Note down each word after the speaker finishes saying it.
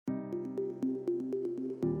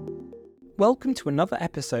Welcome to another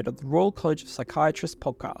episode of the Royal College of Psychiatrists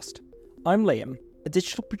podcast. I'm Liam, a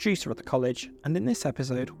digital producer at the college, and in this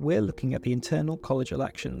episode we're looking at the internal college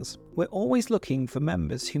elections. We're always looking for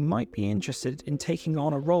members who might be interested in taking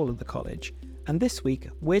on a role at the college, and this week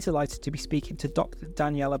we're delighted to be speaking to Dr.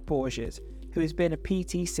 Daniela Borges, who has been a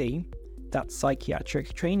PTC, that's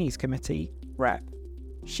Psychiatric Trainees Committee, rep.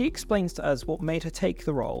 She explains to us what made her take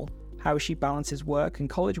the role, how she balances work and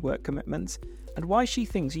college work commitments, and why she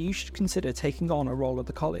thinks you should consider taking on a role at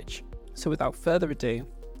the college. So without further ado,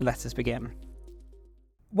 let us begin.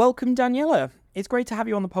 Welcome, Daniela. It's great to have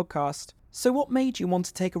you on the podcast. So what made you want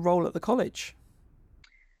to take a role at the college?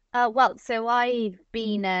 So I've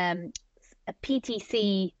been a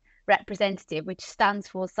PTC representative, which stands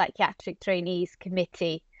for Psychiatric Trainees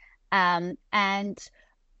Committee. And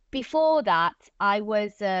before that, I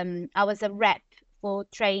was a rep for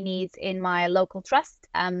trainees in my local trust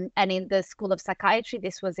and in the School of Psychiatry.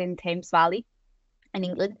 This was in Thames Valley in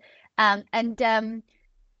England.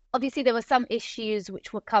 Obviously there were some issues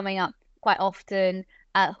which were coming up quite often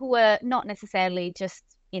who were not necessarily just,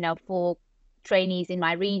 for trainees in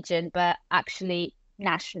my region, but actually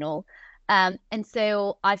national. And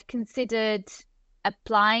so I've considered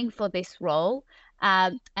applying for this role.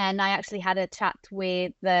 And I actually had a chat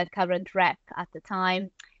with the current rep at the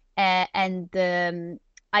time.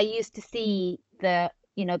 I used to see the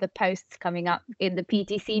posts coming up in the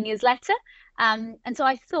PTC newsletter. And so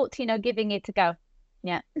I thought, giving it a go.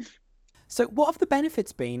 Yeah. So what have the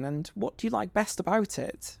benefits been and what do you like best about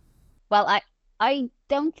it? Well, I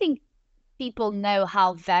don't think people know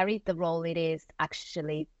how varied the role it is,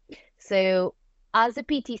 actually. So as a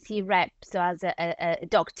PTC rep, so as a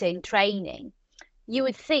doctor in training, you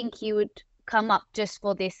would think you would come up just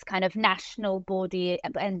for this kind of national body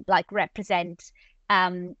and like represent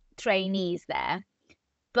trainees there.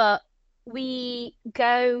 But we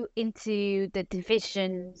go into the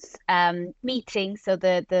divisions meetings. So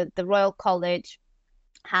the Royal College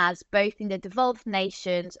has both in the devolved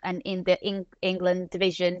nations and in the England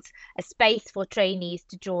divisions a space for trainees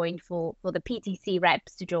to join, for the PTC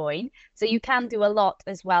reps to join. So you can do a lot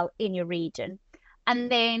as well in your region.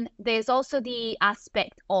 And then there's also the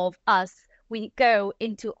aspect of us. We go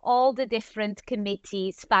into all the different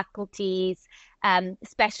committees, faculties,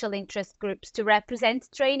 special interest groups to represent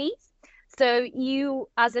trainees. So you,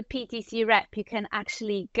 as a PTC rep, you can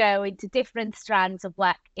actually go into different strands of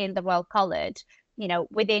work in the Royal College,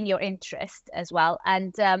 within your interest as well,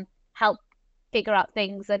 and help figure out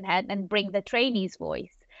things and bring the trainees'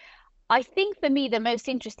 voice. I think for me, the most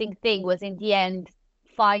interesting thing was in the end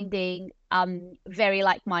finding very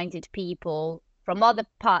like-minded people from other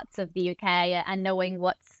parts of the UK and knowing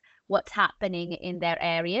what's happening in their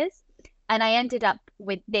areas. And I ended up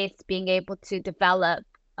with this being able to develop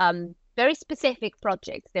very specific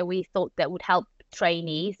projects that we thought that would help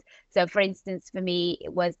trainees. So for instance, for me,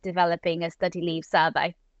 it was developing a study leave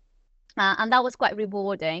survey. And that was quite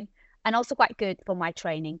rewarding and also quite good for my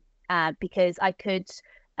training because I could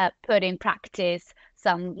put in practice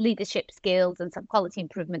some leadership skills and some quality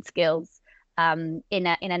improvement skills in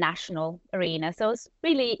a national arena. So it's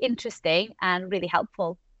really interesting and really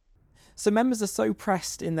helpful. So members are so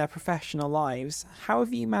pressed in their professional lives. How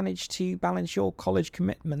have you managed to balance your college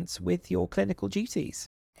commitments with your clinical duties?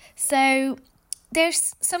 So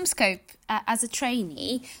there's some scope as a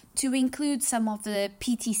trainee to include some of the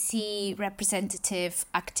PTC representative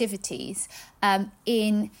activities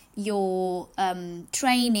in your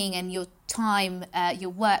training and your time,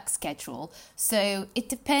 your work schedule. So it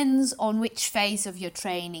depends on which phase of your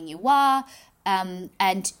training you are,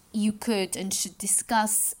 and you could and should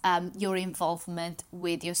discuss your involvement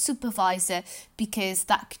with your supervisor, because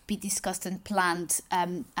that could be discussed and planned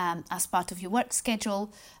as part of your work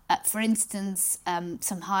schedule. For instance,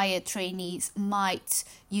 some higher trainees might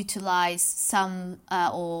utilize some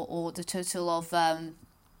or the total of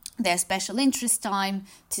their special interest time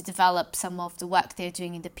to develop some of the work they're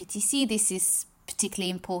doing in the PTC. This is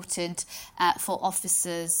particularly important for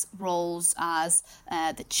officers' roles as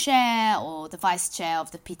the chair or the vice chair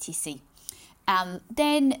of the PTC.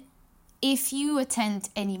 Then if you attend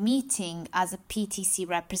any meeting as a PTC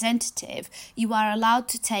representative, you are allowed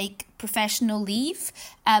to take professional leave,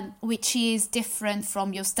 which is different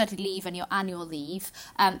from your study leave and your annual leave,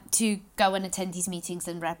 to go and attend these meetings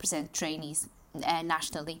and represent trainees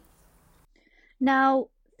nationally. Now,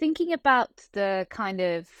 thinking about the kind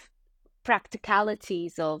of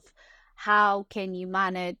practicalities of how can you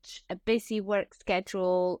manage a busy work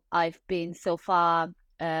schedule. I've been so far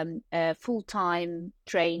a full-time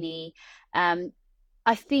trainee.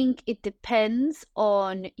 I think it depends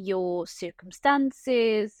on your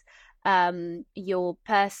circumstances, your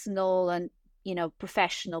personal and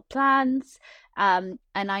professional plans. And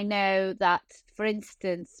I know that, for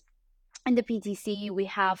instance, in the PTC, we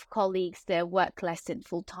have colleagues that work less than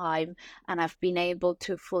full time, and I've been able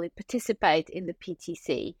to fully participate in the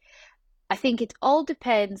PTC. I think it all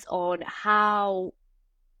depends on how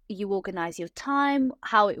you organize your time,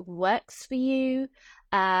 how it works for you,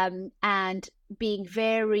 and being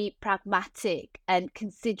very pragmatic and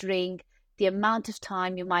considering the amount of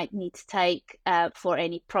time you might need to take for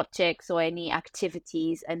any projects or any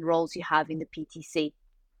activities and roles you have in the PTC.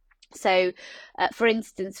 So, for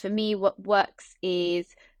instance, for me, what works is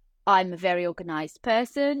I'm a very organized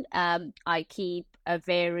person. I keep a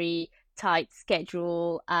very tight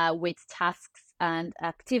schedule with tasks and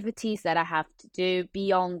activities that I have to do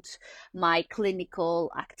beyond my clinical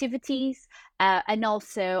activities. And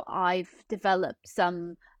also, I've developed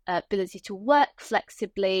some ability to work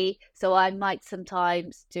flexibly. So I might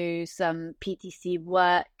sometimes do some PTC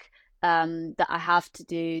work that I have to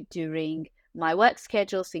do during my work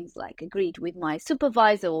schedule, things like agreed with my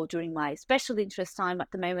supervisor or during my special interest time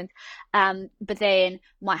at the moment, but then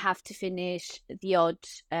might have to finish the odd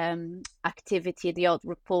activity, the odd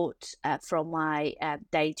report from my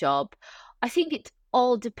day job. I think it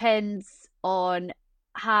all depends on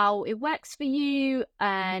how it works for you,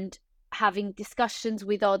 and having discussions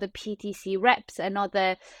with other PTC reps and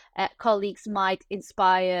other colleagues might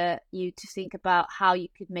inspire you to think about how you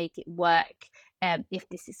could make it work. If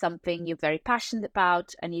this is something you're very passionate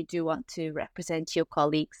about and you do want to represent your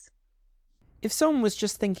colleagues. If someone was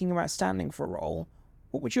just thinking about standing for a role,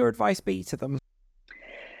 what would your advice be to them?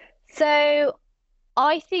 So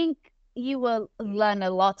I think you will learn a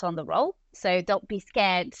lot on the role. So don't be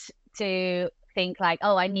scared to think like,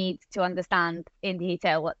 oh, I need to understand in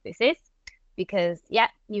detail what this is, because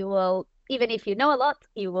you will, even if you know a lot,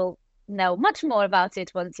 you will know much more about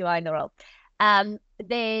it once you are in the role.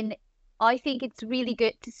 Then I think it's really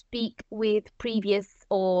good to speak with previous,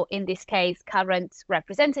 or in this case, current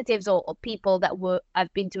representatives or people that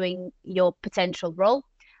have been doing your potential role,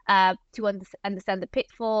 to understand the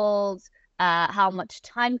pitfalls, how much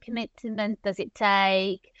time commitment does it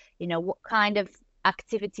take, what kind of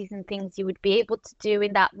activities and things you would be able to do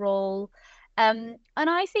in that role. And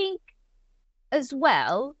I think as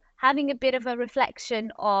well, having a bit of a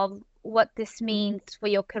reflection of what this means for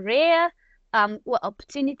your career, what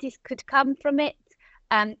opportunities could come from it,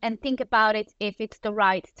 and think about it if it's the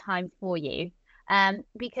right time for you.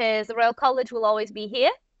 Because the Royal College will always be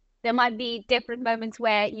here. There might be different moments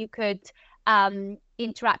where you could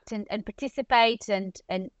interact and participate and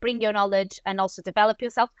bring your knowledge and also develop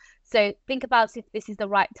yourself. So think about if this is the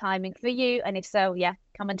right timing for you. And if so,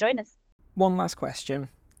 come and join us. One last question.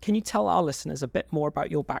 Can you tell our listeners a bit more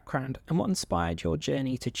about your background and what inspired your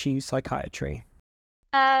journey to choose psychiatry?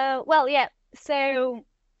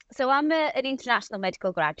 So I'm an international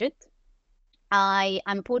medical graduate.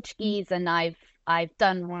 I'm Portuguese, and I've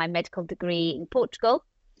done my medical degree in Portugal.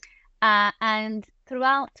 And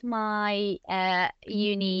throughout my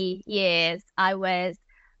uni years, I was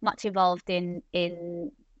much involved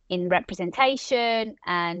in representation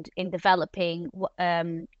and in developing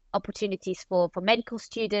opportunities for medical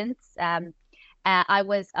students. I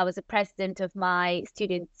was a president of my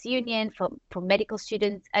students' union for medical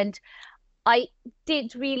students, and I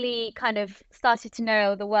did really kind of started to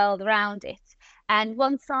know the world around it. And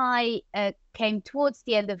once I came towards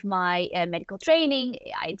the end of my medical training,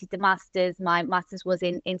 I did the master's. My master's was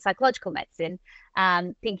in psychological medicine,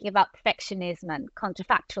 thinking about perfectionism and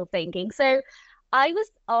counterfactual thinking. So I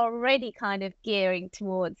was already kind of gearing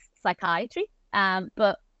towards psychiatry,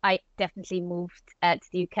 but I definitely moved to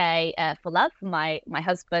the UK for love. My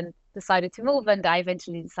husband decided to move, and I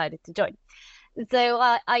eventually decided to join. So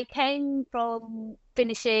I came from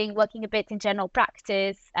finishing working a bit in general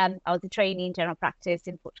practice. I was a trainee in general practice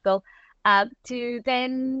in Portugal, to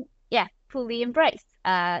then fully embrace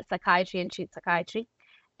psychiatry and choose psychiatry.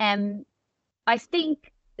 I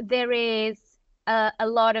think there is a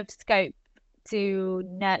lot of scope to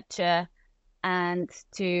nurture and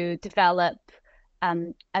to develop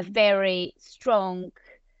a very strong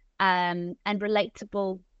and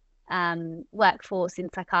relatable workforce in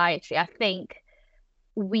psychiatry. I think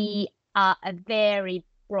we are a very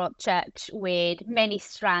broad church with many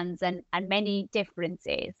strands and many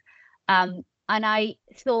differences. And I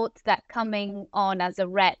thought that coming on as a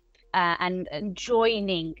rep and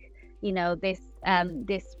joining, this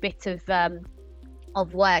bit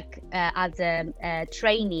of work as a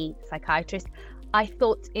trainee psychiatrist, I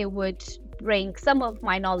thought it would bring some of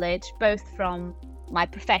my knowledge, both from my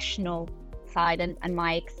professional side and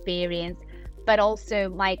my experience, but also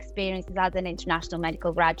my experiences as an international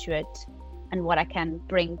medical graduate and what I can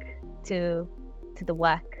bring to the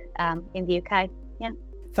work in the UK. Yeah.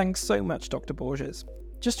 Thanks so much, Dr. Borges.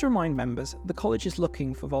 Just to remind members, the college is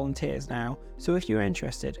looking for volunteers now, so if you're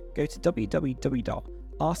interested, go to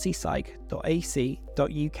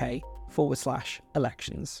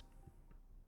www.rcpsych.ac.uk/elections.